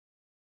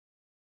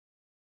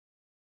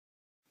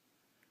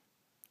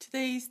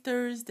Today is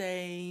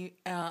Thursday,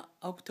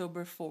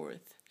 October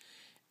 4th,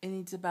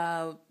 and it's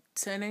about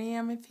 10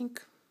 a.m. I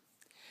think.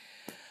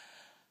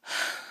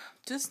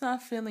 Just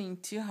not feeling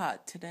too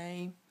hot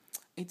today.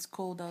 It's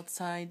cold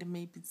outside,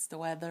 maybe it's the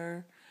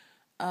weather,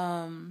 but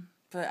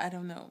I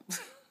don't know.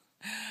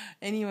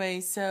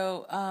 Anyway,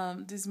 so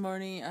this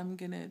morning I'm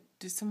gonna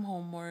do some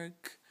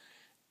homework,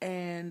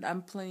 and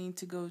I'm planning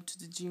to go to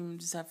the gym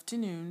this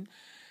afternoon.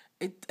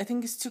 I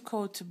think it's too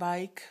cold to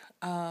bike.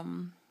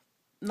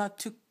 Not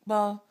too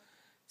well.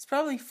 It's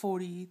probably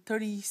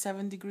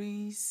 37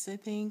 degrees, I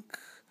think.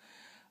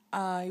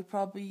 You'll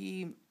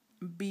probably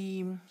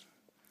be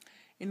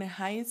in the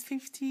highest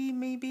 50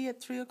 maybe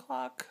at 3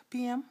 o'clock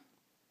p.m.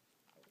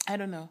 I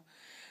don't know.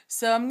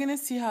 So I'm going to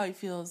see how it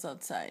feels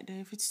outside.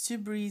 If it's too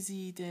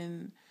breezy,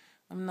 then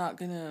I'm not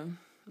going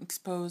to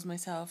expose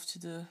myself to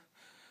the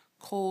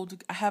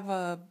cold. I have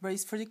a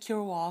Race for the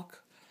Cure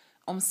walk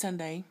on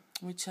Sunday,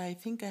 which I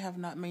think I have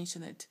not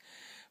mentioned it.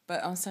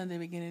 But on Sunday,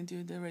 we're going to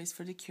do the Race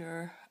for the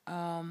Cure,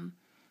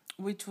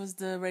 which was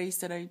the race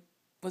that I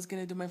was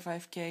going to do my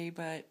 5K,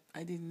 but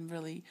I didn't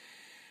really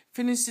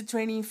finish the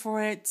training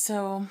for it,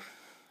 so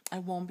I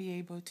won't be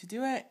able to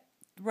do it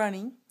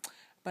running,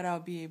 but I'll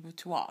be able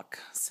to walk.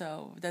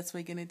 So that's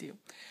what we're going to do.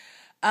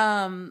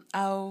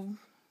 I'll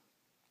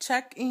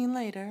check in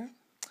later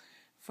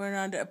for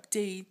another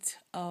update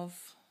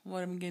of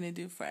what I'm going to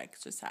do for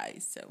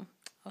exercise. So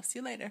I'll see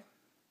you later.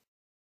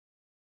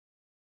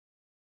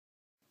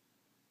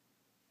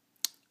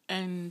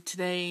 And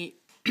today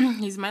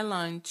is my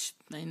lunch.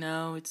 I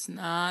know it's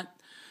not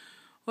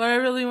what I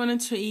really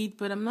wanted to eat,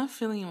 but I'm not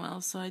feeling well,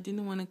 so I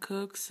didn't want to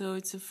cook. So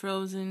it's a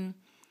frozen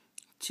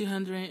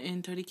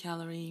 230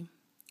 calorie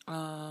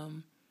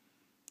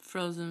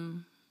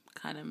frozen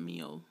kind of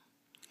meal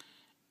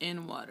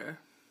in water.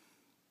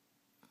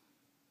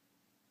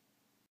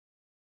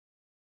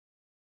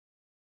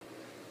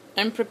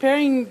 I'm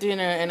preparing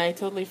dinner and I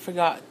totally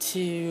forgot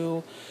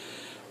to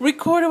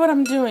record what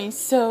I'm doing.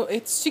 So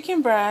it's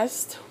chicken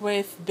breast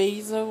with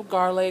basil,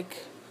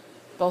 garlic,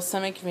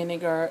 balsamic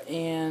vinegar,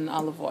 and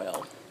olive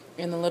oil,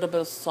 and a little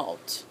bit of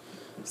salt,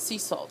 sea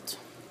salt.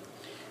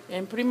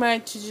 And pretty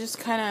much you just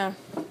kind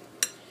of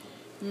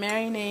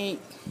marinate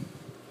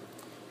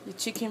the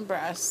chicken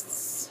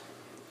breasts.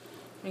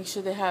 Make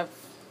sure they have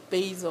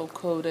basil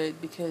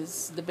coated,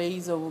 because the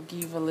basil will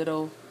give a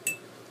little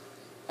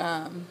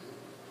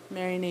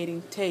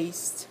marinating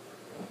taste.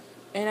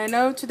 And I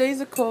know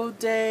today's a cold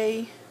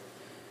day.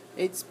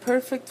 It's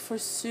perfect for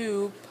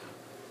soup,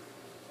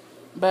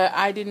 but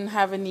I didn't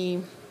have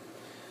any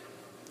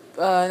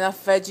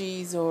enough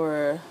veggies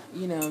or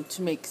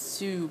to make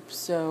soup,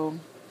 so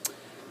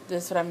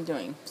that's what I'm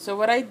doing. So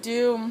what I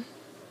do,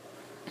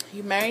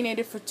 you marinate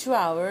it for 2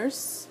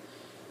 hours,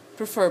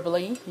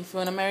 preferably. If you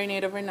want to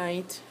marinate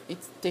overnight, it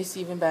tastes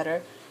even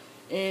better.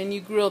 And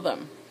you grill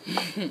them.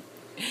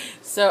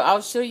 So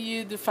I'll show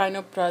you the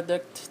final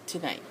product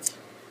tonight.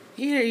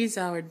 Here is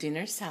our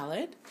dinner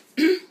salad.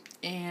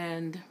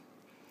 And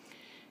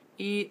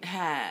it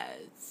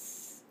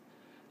has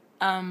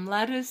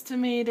lettuce,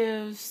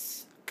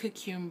 tomatoes,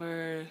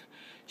 cucumber,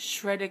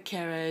 shredded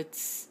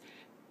carrots,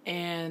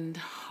 and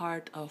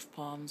heart of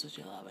palms, which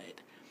I love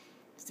it.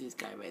 It's this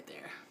guy right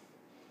there.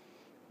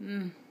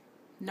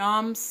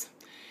 Noms.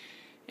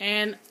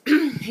 And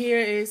here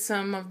is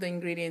some of the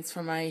ingredients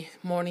for my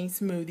morning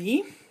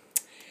smoothie.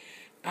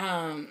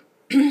 I'll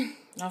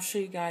show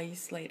you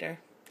guys later.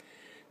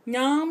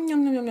 Nom,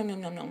 nom, nom, nom,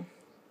 nom, nom,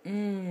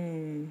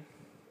 nom.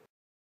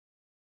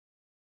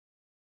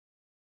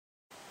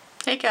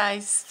 Hey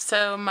guys,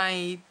 so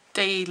my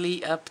daily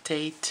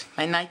update,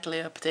 my nightly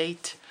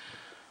update,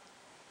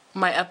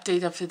 my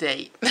update of the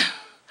day.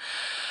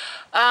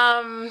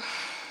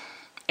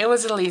 It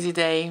was a lazy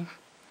day.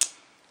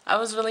 I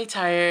was really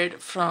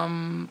tired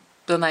from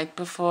the night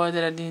before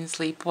that I didn't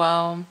sleep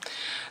well.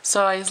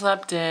 So I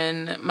slept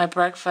in. My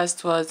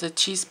breakfast was a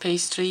cheese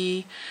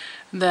pastry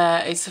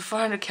that it's a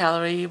 400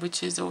 calorie,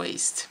 which is a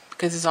waste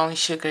because it's only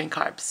sugar and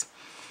carbs.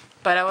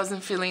 But I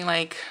wasn't feeling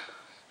like,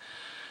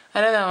 I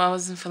don't know, I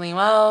wasn't feeling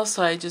well,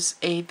 so I just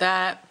ate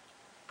that.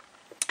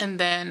 And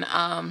then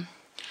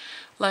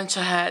lunch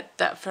I had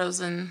that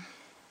frozen.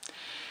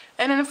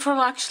 And then for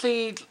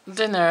actually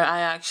dinner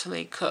I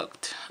actually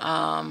cooked.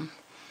 I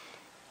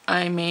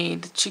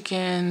made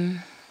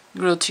chicken,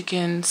 grilled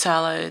chicken,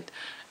 salad,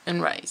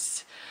 and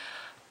rice.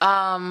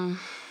 Didn't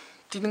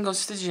go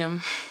to the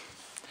gym.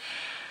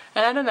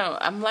 And I don't know,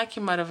 I'm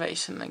lacking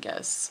motivation, I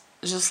guess.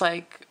 Just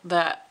like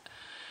that,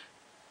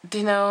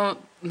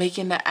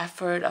 making the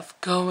effort of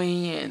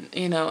going,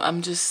 and,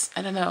 I'm just,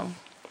 I don't know,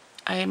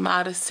 I'm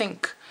out of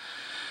sync.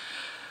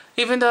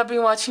 Even though I've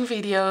been watching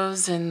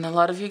videos and a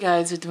lot of you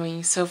guys are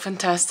doing so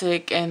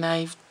fantastic, and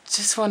I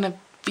just want to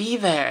be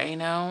there,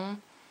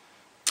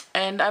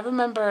 And I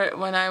remember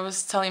when I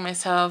was telling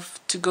myself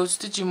to go to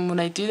the gym when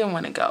I didn't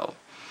want to go.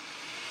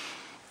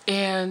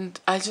 And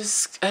I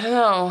don't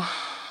know.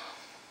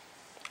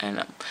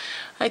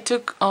 I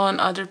took on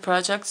other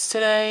projects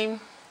today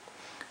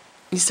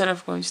instead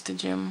of going to the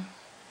gym.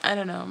 I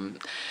don't know.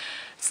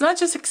 it's not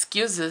just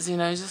excuses, you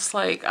know, it's just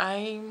like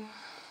I'm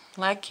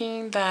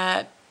lacking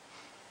that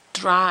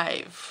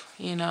drive,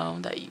 you know,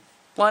 that you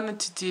wanted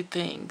to do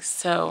things.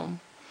 So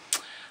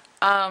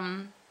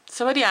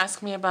somebody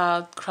asked me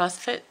about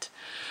CrossFit.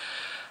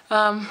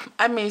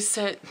 I miss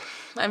it.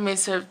 I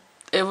miss it.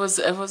 It was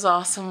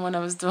awesome when I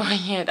was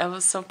doing it. I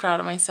was so proud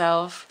of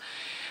myself.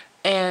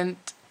 And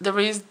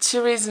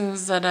two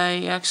reasons that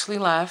I actually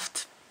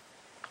left.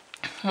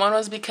 One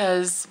was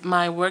because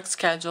my work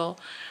schedule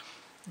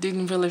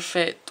didn't really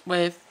fit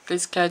with the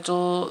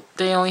schedule.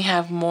 They only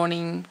have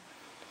morning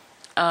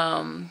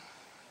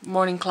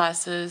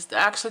classes.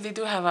 Actually, they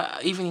do have an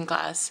evening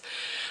class,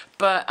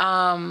 but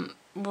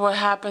what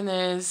happened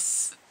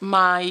is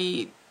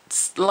a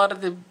lot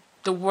of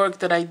the work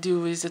that I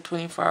do is a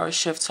 24-hour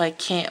shift, so I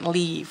can't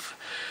leave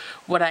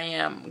what I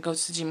am, go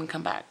to the gym and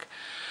come back.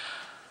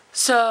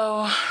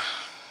 So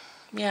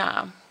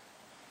yeah,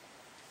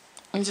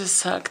 it just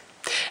sucked.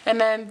 And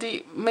then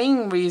the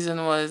main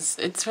reason was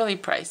it's really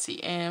pricey,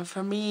 and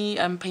for me,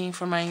 I'm paying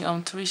for my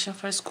own tuition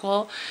for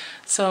school,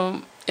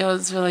 so it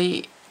was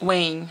really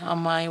weighing on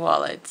my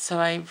wallet, so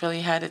I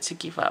really had to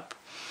give up.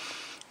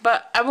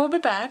 But I will be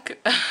back.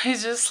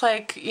 It's just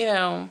like, you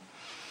know,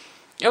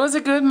 it was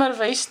a good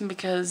motivation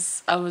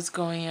because I was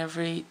going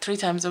every 3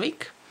 times a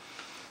week,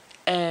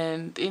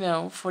 and you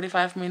know,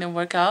 45-minute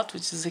workout,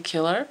 which is a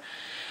killer,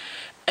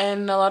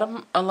 and a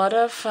lot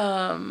of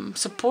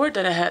support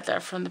that I had there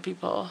from the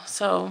people.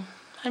 So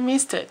I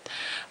missed it,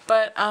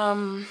 but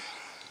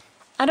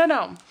I don't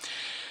know.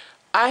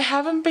 I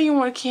haven't been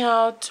working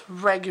out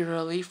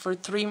regularly for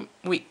 3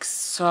 weeks,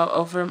 so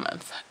over a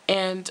month,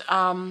 and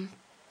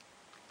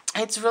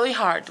it's really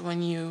hard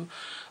when you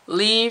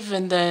leave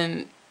and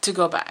then to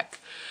go back.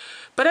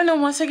 But I know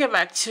once I get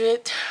back to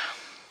it,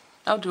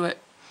 I'll do it.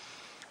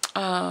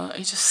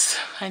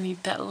 I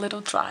need that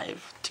little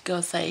drive to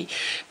go say,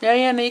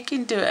 Mariana, you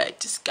can do it,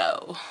 just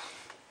go.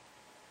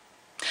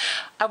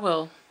 I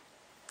will.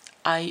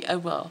 I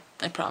will.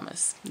 I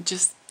promise.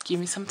 Just give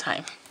me some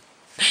time.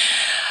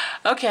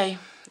 Okay,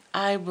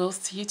 I will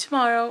see you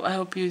tomorrow. I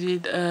hope you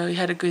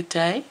had a good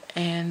day,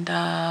 and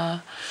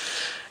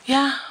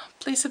yeah,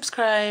 please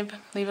subscribe,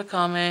 leave a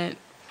comment.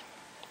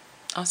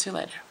 I'll see you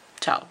later.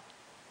 Ciao.